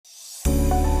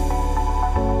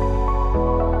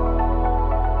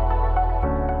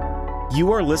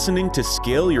You are listening to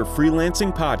Scale Your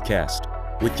Freelancing Podcast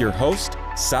with your host,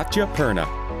 Satya Purna.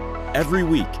 Every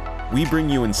week, we bring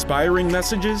you inspiring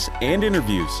messages and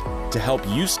interviews to help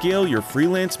you scale your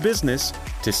freelance business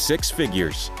to 6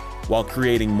 figures while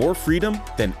creating more freedom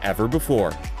than ever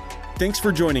before. Thanks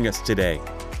for joining us today,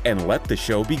 and let the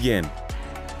show begin.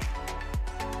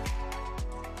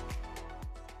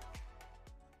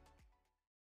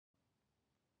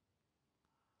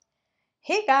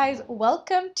 Hey guys,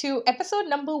 welcome to episode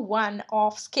number 1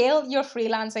 of Scale Your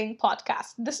Freelancing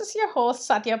Podcast. This is your host,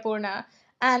 Satya Purna,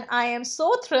 and I am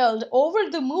so thrilled, over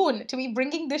the moon, to be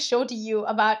bringing this show to you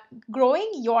about growing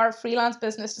your freelance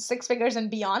business to 6 figures and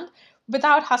beyond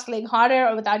without hustling harder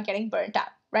or without getting burnt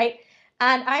out, right?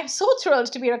 And I'm so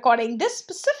thrilled to be recording this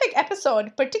specific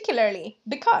episode, particularly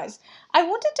because I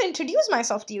wanted to introduce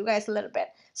myself to you guys a little bit.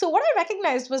 So what I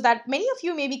recognized was that many of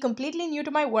you may be completely new to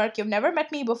my work, you've never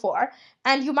met me before,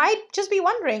 and you might just be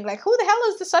wondering, like, who the hell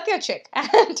is the Satya chick?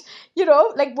 And,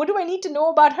 what do I need to know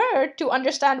about her to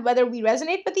understand whether we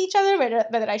resonate with each other,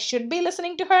 whether I should be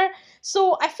listening to her?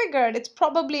 So I figured it's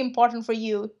probably important for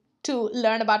you to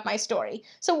learn about my story.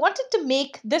 So wanted to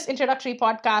make this introductory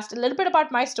podcast a little bit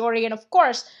about my story, and of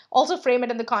course, also frame it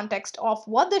in the context of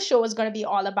what the show is going to be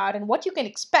all about and what you can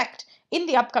expect in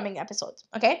the upcoming episodes.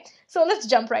 Okay, so let's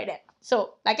jump right in.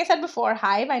 So like I said before,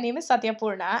 hi, my name is Satya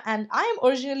Purna and I am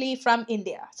originally from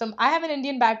India. So I have an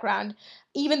Indian background,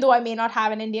 even though I may not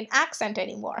have an Indian accent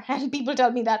anymore. And people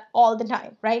tell me that all the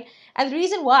time, right? And the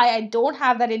reason why I don't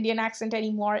have that Indian accent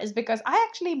anymore is because I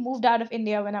actually moved out of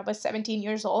India when I was 17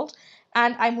 years old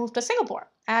and I moved to Singapore.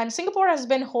 And Singapore has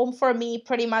been home for me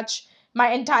pretty much my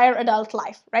entire adult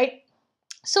life, right?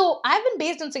 So I've been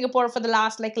based in Singapore for the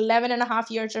last 11 and a half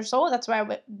years or so. That's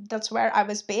where I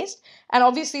was based. And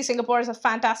obviously Singapore is a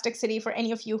fantastic city for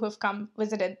any of you who have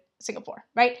visited Singapore,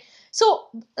 right? So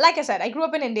like I said, I grew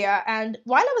up in India, and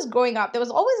while I was growing up, there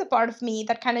was always a part of me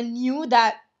that kind of knew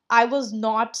that I was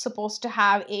not supposed to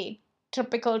have a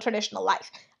typical traditional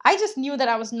life. I just knew that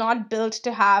I was not built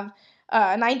to have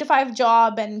a 9-to-5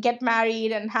 job and get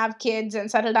married and have kids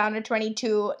and settle down at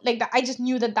 22. I just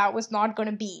knew that that was not going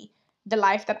to be the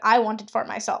life that I wanted for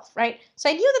myself, right? So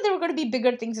I knew that there were going to be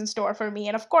bigger things in store for me.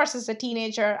 And of course, as a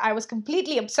teenager, I was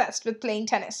completely obsessed with playing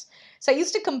tennis. So I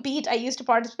used to compete, I used to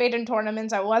participate in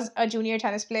tournaments. I was a junior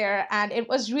tennis player, and it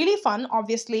was really fun,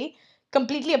 obviously.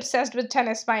 Completely obsessed with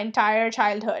tennis my entire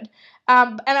childhood.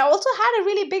 And I also had a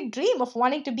really big dream of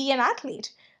wanting to be an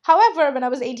athlete. However, when I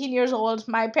was 18 years old,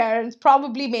 my parents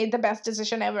probably made the best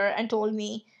decision ever and told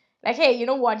me, hey, you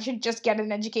know what, you should just get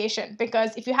an education,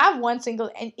 because if you have one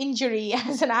single injury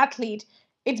as an athlete,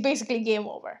 it's basically game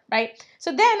over, right?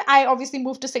 So then I obviously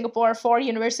moved to Singapore for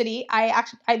university. I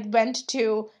went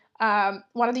to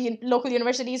one of the local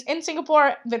universities in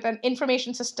Singapore with an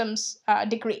information systems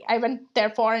degree. I went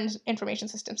there for an information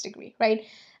systems degree, right?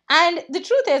 And the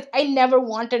truth is, I never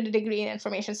wanted a degree in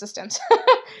information systems.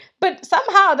 But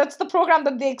somehow that's the program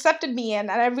that they accepted me in,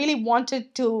 and I really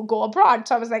wanted to go abroad.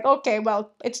 So I was like, okay,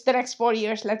 well, it's the next 4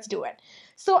 years, let's do it.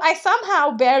 So I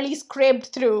somehow barely scraped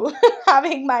through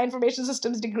having my information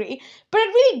systems degree, but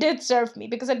it really did serve me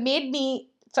because it made me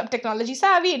some technology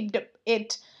savvy.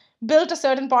 It built a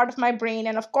certain part of my brain,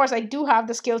 and of course, I do have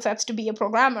the skill sets to be a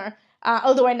programmer.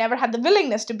 Although I never had the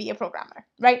willingness to be a programmer,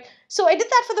 right? So I did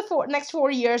that for the next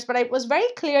 4 years, but it was very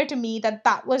clear to me that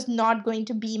that was not going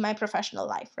to be my professional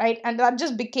life, right? And that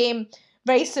just became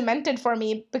very cemented for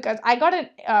me because I got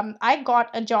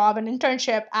a job, an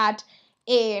internship at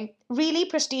a really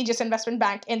prestigious investment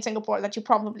bank in Singapore that you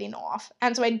probably know of.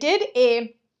 And so I did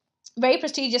a very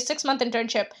prestigious 6-month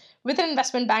internship with an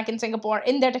investment bank in Singapore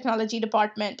in their technology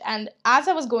department. And as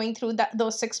I was going through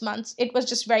those 6 months, it was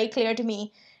just very clear to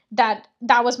me that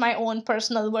was my own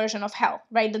personal version of hell,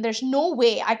 right? That there's no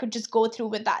way I could just go through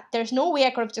with that. There's no way I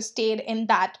could have just stayed in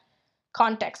that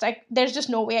context. There's just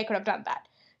no way I could have done that.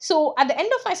 So at the end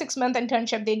of my 6-month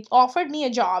internship, they offered me a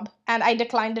job and I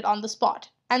declined it on the spot.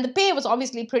 And the pay was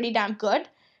obviously pretty damn good,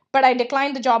 but I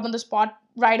declined the job on the spot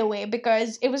right away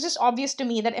because it was just obvious to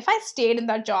me that if I stayed in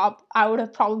that job, I would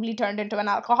have probably turned into an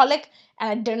alcoholic, and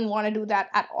I didn't want to do that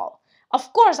at all.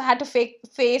 Of course, I had to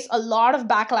face a lot of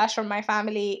backlash from my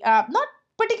family. Not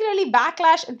particularly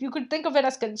backlash, you could think of it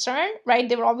as concern, right?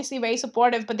 They were obviously very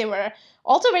supportive, but they were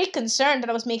also very concerned that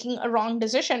I was making a wrong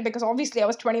decision because obviously I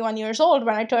was 21 years old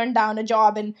when I turned down a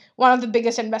job in one of the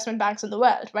biggest investment banks in the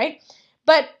world, right?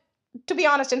 But to be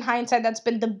honest, in hindsight, that's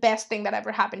been the best thing that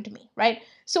ever happened to me, right?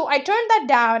 So I turned that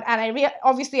down, and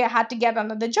obviously I had to get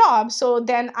another job. So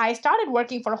then I started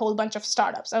working for a whole bunch of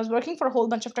startups. I was working for a whole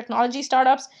bunch of technology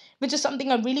startups, which is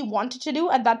something I really wanted to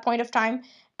do at that point of time.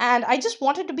 And I just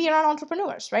wanted to be around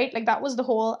entrepreneurs, right? Like that was the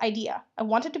whole idea. I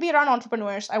wanted to be around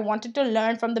entrepreneurs. I wanted to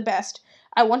learn from the best.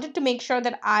 I wanted to make sure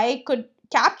that I could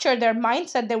capture their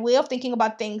mindset, their way of thinking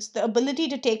about things, the ability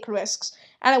to take risks.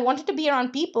 And I wanted to be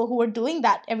around people who were doing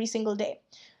that every single day.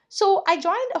 So I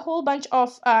joined a whole bunch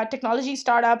of technology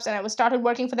startups, and I was started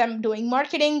working for them, doing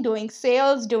marketing, doing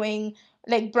sales, doing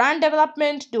like brand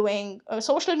development, doing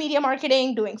social media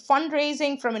marketing, doing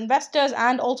fundraising from investors,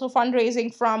 and also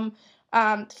fundraising from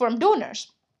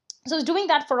donors. So I was doing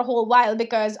that for a whole while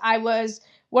because I was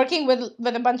working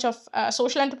with a bunch of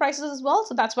social enterprises as well.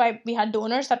 So that's why we had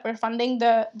donors that were funding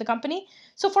the company.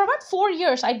 So for about 4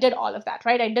 years, I did all of that,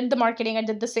 right? I did the marketing, I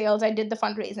did the sales, I did the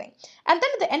fundraising. And then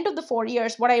at the end of the 4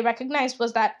 years, what I recognized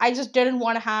was that I just didn't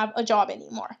want to have a job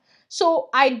anymore. So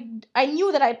I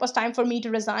knew that it was time for me to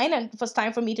resign and it was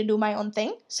time for me to do my own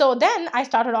thing. So then I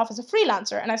started off as a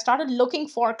freelancer and I started looking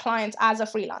for clients as a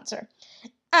freelancer.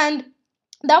 And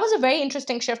that was a very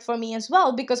interesting shift for me as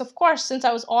well, because of course, since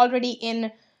I was already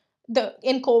in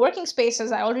co-working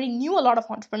spaces, I already knew a lot of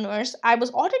entrepreneurs. I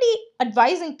was already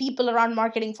advising people around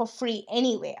marketing for free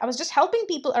anyway. I was just helping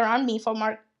people around me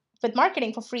with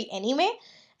marketing for free anyway.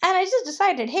 And I just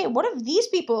decided, hey, what if these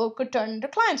people could turn into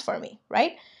clients for me,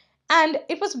 right? And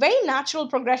it was very natural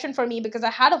progression for me because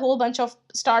I had a whole bunch of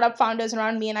startup founders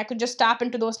around me and I could just tap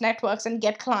into those networks and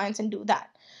get clients and do that.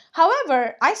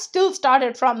 However, I still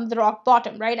started from the rock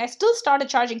bottom, right? I still started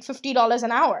charging $50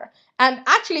 an hour. And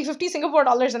actually, 50 Singapore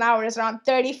dollars an hour is around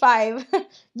 35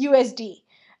 USD.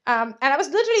 And I was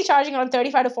literally charging around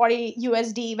 35 to 40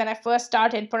 USD when I first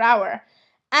started per hour.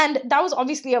 And that was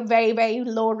obviously a very, very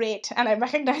low rate. And I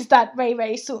recognized that very,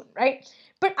 very soon, right?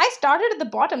 But I started at the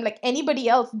bottom like anybody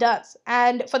else does.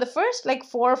 And for the first like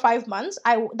 4 or 5 months,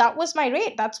 that was my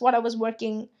rate. That's what I was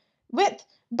working with.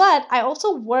 But I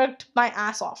also worked my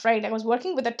ass off, right? I was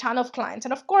working with a ton of clients.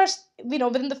 And of course,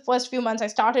 within the first few months, I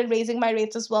started raising my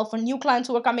rates as well for new clients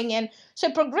who were coming in. So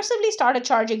I progressively started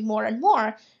charging more and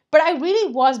more. But I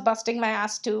really was busting my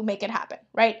ass to make it happen,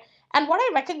 right? And what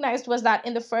I recognized was that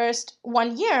in the first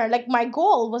 1 year, like my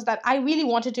goal was that I really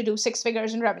wanted to do 6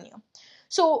 figures in revenue.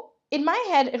 So in my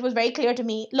head, it was very clear to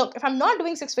me, look, if I'm not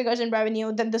doing 6 figures in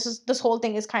revenue, then this whole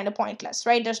thing is kind of pointless,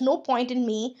 right? There's no point in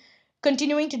me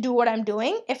continuing to do what I'm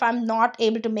doing if I'm not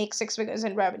able to make 6 figures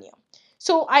in revenue.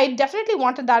 So I definitely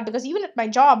wanted that because even at my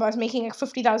job, I was making like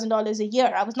 $50,000 a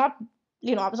year. I was not,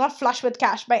 I was not flush with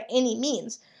cash by any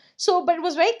means. So, but it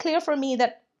was very clear for me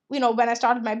that, when I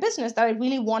started my business, that I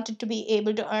really wanted to be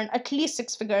able to earn at least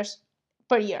 6 figures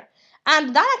per year.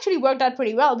 And that actually worked out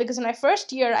pretty well because in my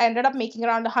first year, I ended up making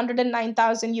around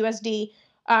 109,000 USD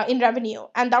in revenue.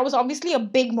 And that was obviously a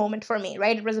big moment for me,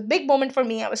 right? It was a big moment for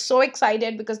me. I was so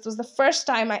excited because it was the first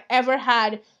time I ever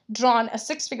had drawn a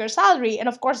 6 figure salary. And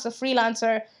of course, as a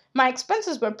freelancer, my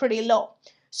expenses were pretty low.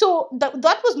 So that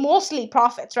was mostly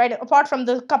profits, right? Apart from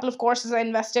the couple of courses I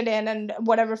invested in and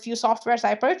whatever few softwares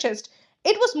I purchased,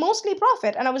 it was mostly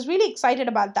profit. And I was really excited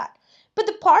about that. But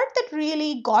the part that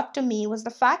really got to me was the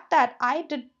fact that I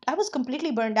was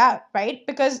completely burned out, right?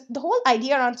 Because the whole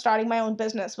idea around starting my own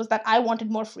business was that I wanted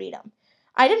more freedom.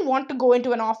 I didn't want to go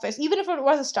into an office, even if it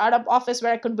was a startup office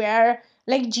where I could wear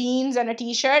like jeans and a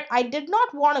t-shirt. I did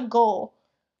not want to go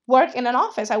work in an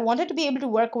office. I wanted to be able to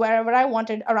work wherever I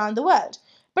wanted around the world.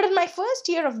 But in my first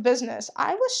year of business,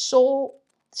 I was so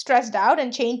stressed out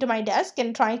and chained to my desk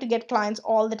and trying to get clients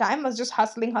all the time. I was just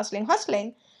hustling, hustling,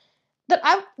 hustling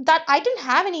that I didn't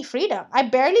have any freedom. I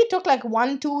barely took like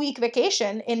 1-2 week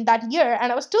vacation in that year,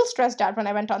 and I was still stressed out when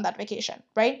I went on that vacation,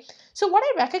 right? So what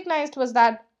I recognized was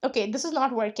that, okay, this is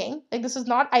not working. Like, this is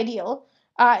not ideal.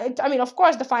 Of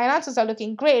course, the finances are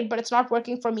looking great, but it's not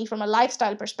working for me from a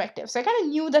lifestyle perspective. So I kind of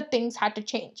knew that things had to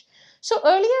change. So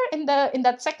earlier in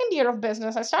that second year of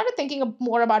business, I started thinking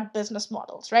more about business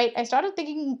models, right? I started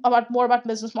thinking more about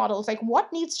business models, like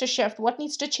what needs to shift, what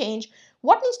needs to change,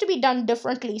 what needs to be done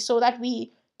differently so that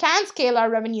we can scale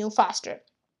our revenue faster.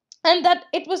 And that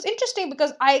it was interesting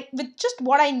because with just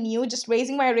what I knew, just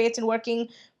raising my rates and working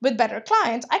with better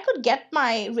clients, I could get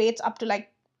my rates up to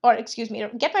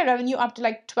get my revenue up to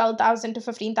like 12,000 to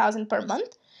 15,000 per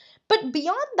month. But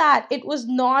beyond that, it was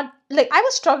not like I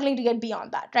was struggling to get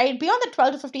beyond that, right? Beyond the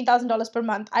 $12,000 to $15,000 per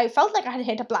month, I felt like I had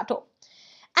hit a plateau.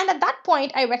 And at that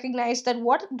point, I recognized that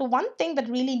the one thing that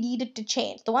really needed to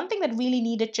change, the one thing that really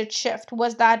needed to shift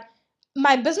was that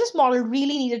my business model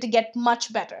really needed to get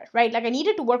much better, right? Like I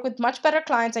needed to work with much better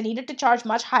clients. I needed to charge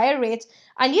much higher rates.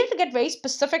 I needed to get very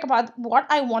specific about what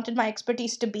I wanted my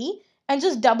expertise to be and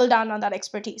just double down on that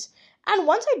expertise. And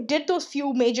once I did those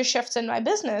few major shifts in my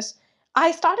business,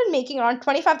 I started making around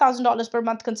 $25,000 per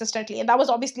month consistently. And that was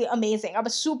obviously amazing. I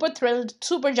was super thrilled,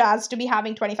 super jazzed to be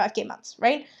having 25K months,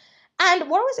 right? And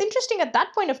what was interesting at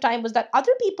that point of time was that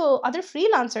other people, other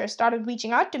freelancers started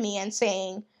reaching out to me and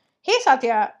saying, hey,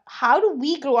 Satya, how do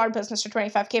we grow our business to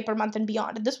 25K per month and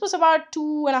beyond? And this was about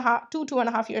two and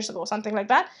a half years ago, something like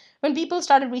that, when people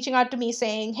started reaching out to me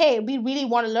saying, hey, we really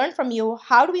want to learn from you.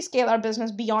 How do we scale our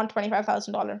business beyond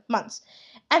 $25,000 months?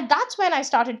 And that's when I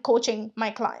started coaching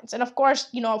my clients. And of course,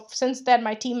 since then,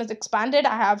 my team has expanded.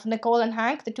 I have Nicole and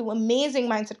Hank, the two amazing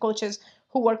mindset coaches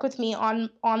who work with me on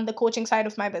the coaching side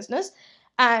of my business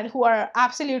and who are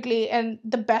absolutely and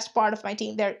the best part of my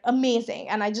team. They're amazing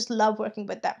and I just love working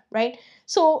with them, right?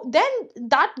 So then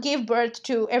that gave birth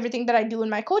to everything that I do in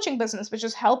my coaching business, which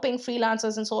is helping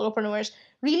freelancers and solopreneurs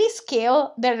really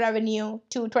scale their revenue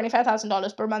to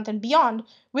 $25,000 per month and beyond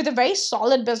with a very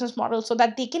solid business model so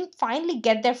that they can finally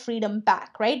get their freedom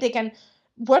back, right? They can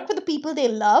work with the people they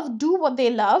love, do what they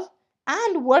love,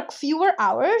 and work fewer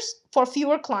hours for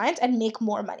fewer clients and make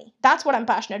more money. That's what I'm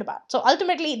passionate about. So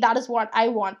ultimately, that is what I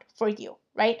want for you,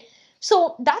 right?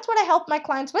 So that's what I help my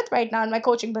clients with right now in my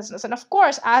coaching business. And of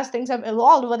course, as things have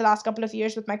evolved over the last couple of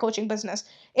years with my coaching business,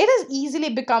 it has easily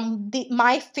become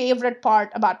my favorite part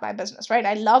about my business, right?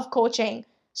 I love coaching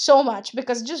so much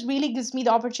because it just really gives me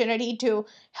the opportunity to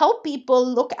help people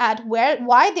look at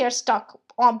why they're stuck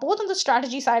on both on the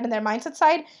strategy side and their mindset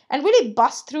side and really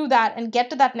bust through that and get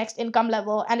to that next income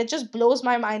level. And it just blows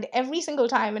my mind every single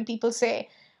time when people say,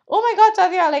 oh my God,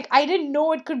 Satya, like I didn't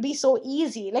know it could be so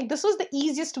easy. Like this was the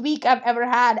easiest week I've ever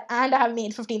had and I have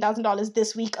made $15,000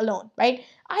 this week alone, right?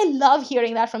 I love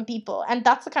hearing that from people. And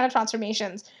that's the kind of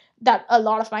transformations that a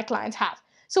lot of my clients have.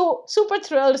 So super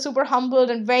thrilled, super humbled,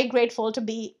 and very grateful to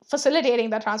be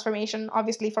facilitating that transformation,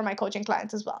 obviously, for my coaching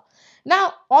clients as well.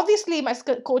 Now, obviously, my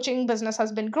coaching business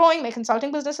has been growing, my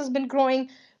consulting business has been growing,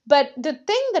 but the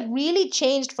thing that really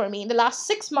changed for me in the last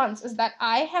 6 months is that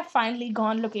I have finally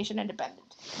gone location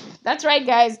independent. That's right,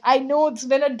 guys. I know it's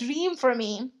been a dream for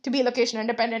me to be location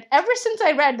independent ever since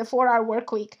I read The 4-Hour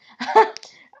Work Week.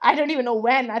 I don't even know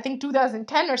when, I think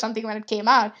 2010 or something when it came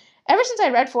out. Ever since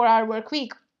I read 4-Hour Work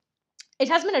Week, it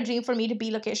has been a dream for me to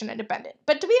be location independent.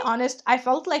 But to be honest, I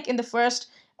felt like in the last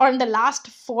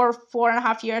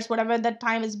 4.5 years, whatever that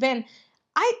time has been,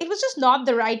 it was just not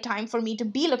the right time for me to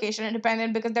be location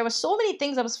independent because there were so many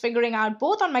things I was figuring out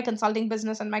both on my consulting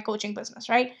business and my coaching business,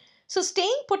 right? So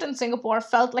staying put in Singapore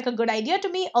felt like a good idea to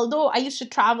me, although I used to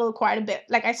travel quite a bit.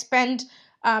 Like I spent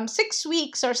 6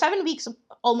 weeks or 7 weeks,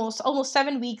 almost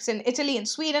 7 weeks in Italy and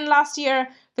Sweden last year,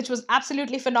 which was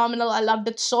absolutely phenomenal. I loved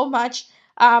it so much.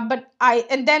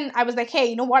 And then I was like, hey,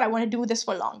 you know what? I want to do this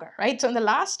for longer, right? So in the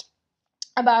last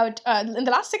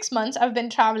 6 months, I've been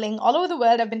traveling all over the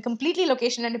world. I've been completely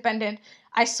location independent.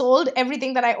 I sold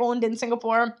everything that I owned in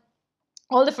Singapore,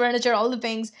 all the furniture, all the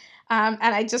things. And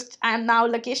I'm now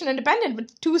location independent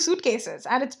with 2 suitcases.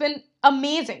 And it's been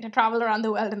amazing to travel around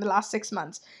the world in the last 6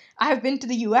 months. I have been to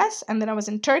the US and then I was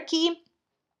in Turkey,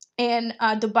 in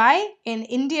Dubai, in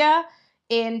India,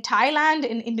 in Thailand,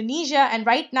 in Indonesia, and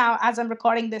right now, as I'm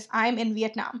recording this, I'm in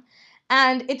Vietnam.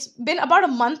 And it's been about a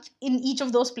month in each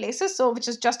of those places, so which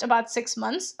is just about 6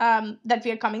 months that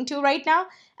we are coming to right now.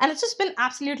 And it's just been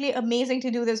absolutely amazing to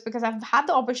do this because I've had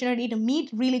the opportunity to meet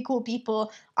really cool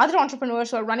people, other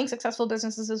entrepreneurs who are running successful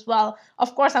businesses as well.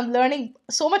 Of course, I'm learning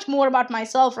so much more about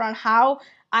myself around how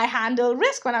I handle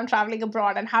risk when I'm traveling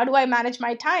abroad and how do I manage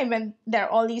my time when there are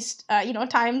all these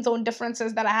time zone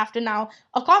differences that I have to now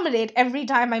accommodate every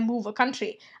time I move a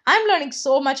country. I'm learning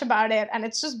so much about it and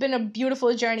it's just been a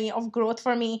beautiful journey of growth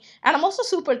for me. And I'm also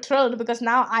super thrilled because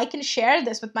now I can share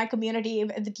this with my community,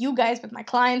 with you guys, with my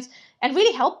clients, and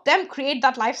really help them create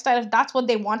that lifestyle if that's what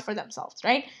they want for themselves,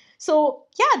 right? So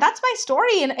yeah, that's my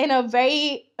story in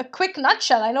a quick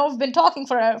nutshell. I know I've been talking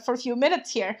for a few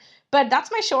minutes here, but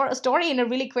that's my story in a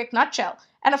really quick nutshell.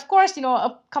 And of course,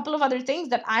 a couple of other things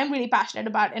that I'm really passionate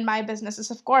about in my business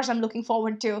is, of course, I'm looking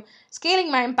forward to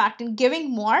scaling my impact and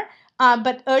giving more.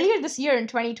 But earlier this year in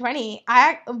 2020,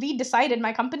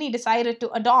 my company decided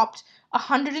to adopt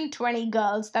 120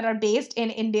 girls that are based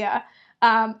in India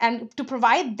and to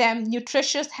provide them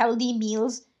nutritious, healthy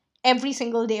meals every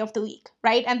single day of the week,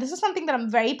 right? And this is something that I'm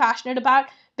very passionate about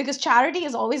because charity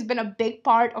has always been a big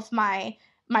part of my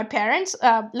parents,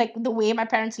 like the way my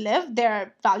parents live,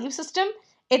 their value system.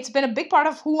 It's been a big part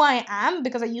of who I am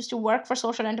because I used to work for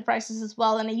social enterprises as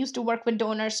well, and I used to work with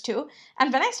donors too.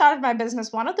 And when I started my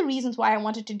business, one of the reasons why I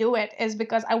wanted to do it is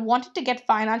because I wanted to get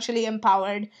financially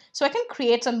empowered so I can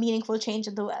create some meaningful change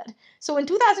in the world. So in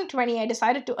 2020, I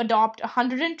decided to adopt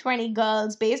 120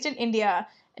 girls based in India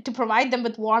to provide them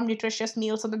with warm, nutritious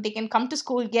meals so that they can come to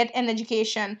school, get an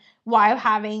education while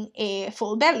having a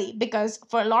full belly. Because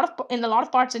in a lot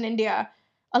of parts in India,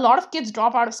 a lot of kids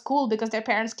drop out of school because their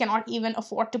parents cannot even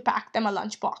afford to pack them a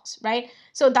lunchbox, right?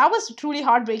 So that was truly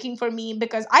heartbreaking for me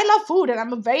because I love food and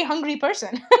I'm a very hungry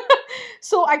person.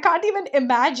 So I can't even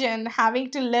imagine having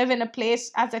to live in a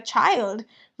place as a child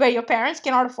where your parents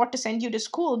cannot afford to send you to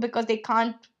school because they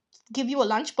can't give you a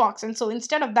lunchbox. And so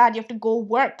instead of that, you have to go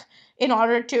work in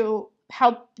order to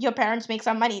help your parents make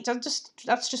some money.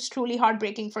 That's just truly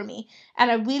heartbreaking for me.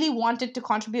 And I really wanted to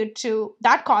contribute to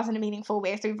that cause in a meaningful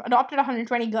way. So we've adopted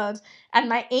 120 girls. And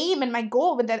my aim and my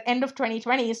goal with the end of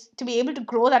 2020 is to be able to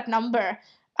grow that number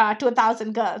to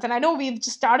 1,000 girls. And I know we've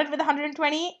just started with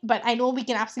 120, but I know we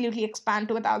can absolutely expand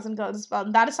to 1,000 girls as well.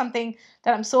 And that is something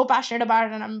that I'm so passionate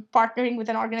about, and I'm partnering with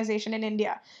an organization in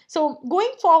India. So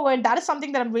going forward, that is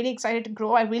something that I'm really excited to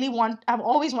grow. I've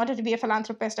always wanted to be a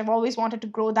philanthropist. I've always wanted to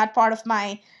grow that part of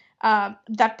my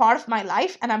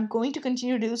life, and I'm going to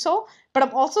continue to do so. But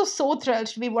I'm also so thrilled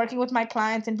to be working with my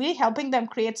clients and really helping them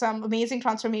create some amazing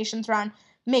transformations around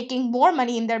making more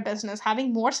money in their business,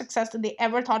 having more success than they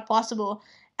ever thought possible,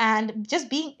 and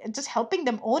just helping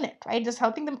them own it, right? Just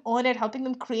helping them own it, helping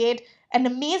them create an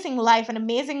amazing life, an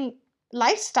amazing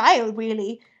lifestyle,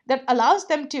 really, that allows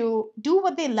them to do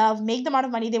what they love, make the amount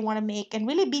of money they want to make, and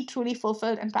really be truly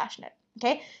fulfilled and passionate.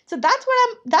 Okay, so that's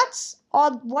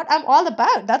what I'm all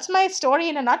about. That's my story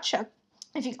in a nutshell.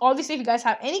 If you guys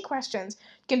have any questions,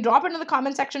 you can drop it in the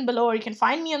comment section below, or you can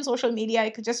find me on social media.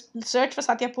 You could just search for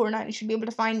Satya Purna and you should be able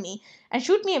to find me, and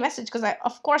shoot me a message because I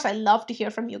love to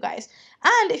hear from you guys.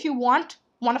 And if you want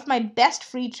one of my best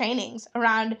free trainings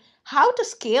around how to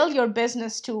scale your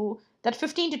business to that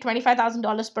 $15,000 to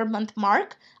 $25,000 per month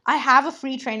mark, I have a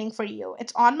free training for you.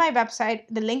 It's on my website.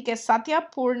 The link is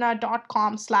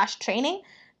satyapurna.com/training.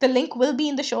 The link will be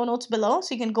in the show notes below,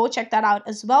 so you can go check that out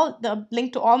as well. The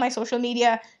link to all my social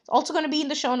media is also going to be in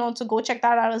the show notes, so go check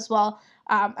that out as well.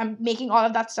 I'm making all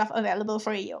of that stuff available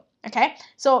for you. Okay,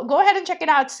 so go ahead and check it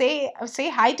out. Say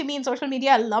hi to me in social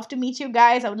media. I'd love to meet you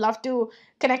guys. I would love to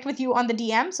connect with you on the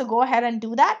DM, so go ahead and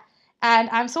do that.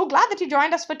 And I'm so glad that you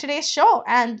joined us for today's show.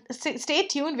 And stay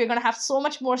tuned. We're going to have so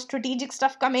much more strategic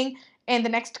stuff coming in the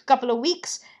next couple of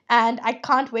weeks. And I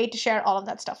can't wait to share all of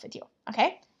that stuff with you.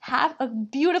 Okay? Have a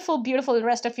beautiful, beautiful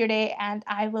rest of your day. And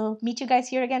I will meet you guys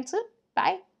here again soon.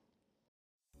 Bye.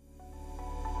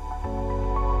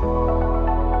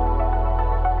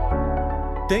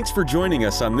 Thanks for joining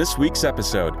us on this week's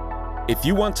episode. If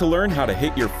you want to learn how to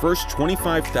hit your first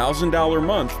 $25,000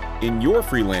 month in your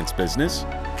freelance business,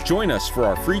 join us for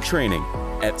our free training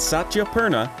at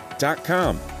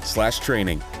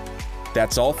satyapurna.com/training.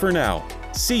 That's all for now.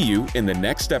 See you in the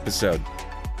next episode.